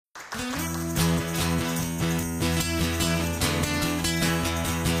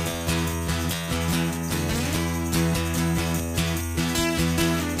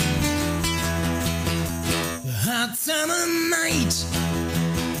summer night.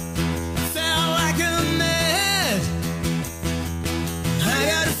 I felt like a mad. I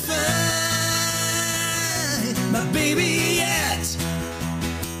gotta find my baby yet.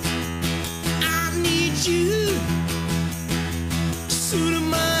 I need you to suit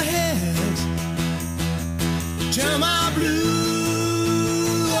my head, turn my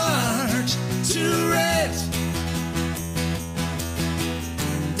blue heart to red.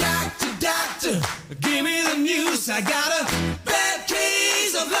 Doctor, doctor, give me the news. I got a bad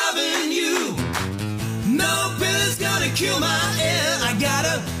case of loving you. No pill's gonna cure my ill. I got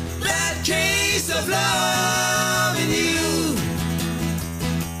a bad case of loving you.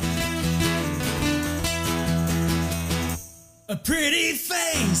 A pretty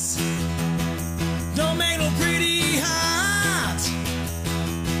face don't make no pretty heart.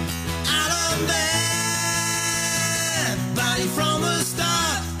 I love that body from the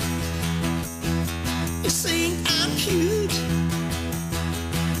start. You think I'm cute,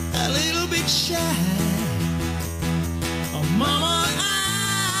 a little bit shy. Oh, mama, I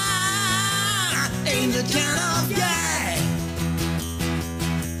ain't the kind of guy.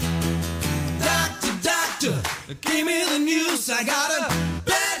 Doctor, doctor, give me the news. I got a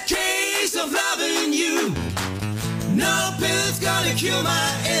bad case of loving you. No pill's gonna cure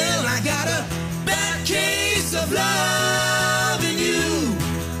my ill. I got a bad case of loving you.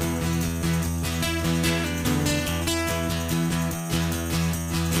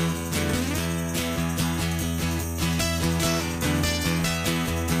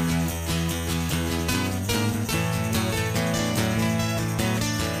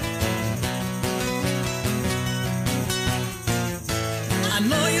 I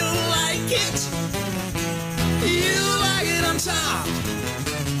know you like it. You like it on top.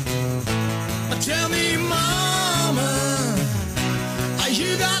 Tell me, mama,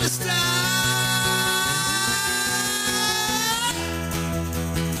 you gotta stop.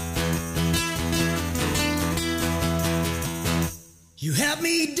 You have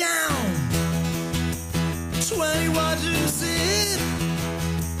me down 20 waters in.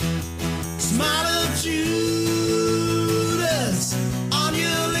 Smile of Judas on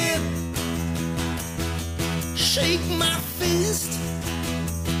your lip. Shake my fist,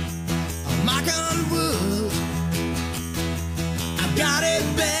 knock on wood. I've got it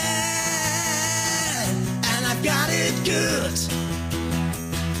bad and I've got it good.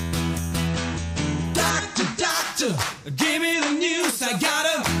 Doctor, doctor, give me the news. I got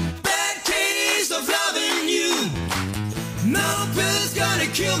a bad case of loving you. No pill's gonna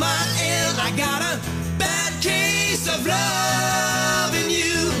cure my ill. I got a bad case of love.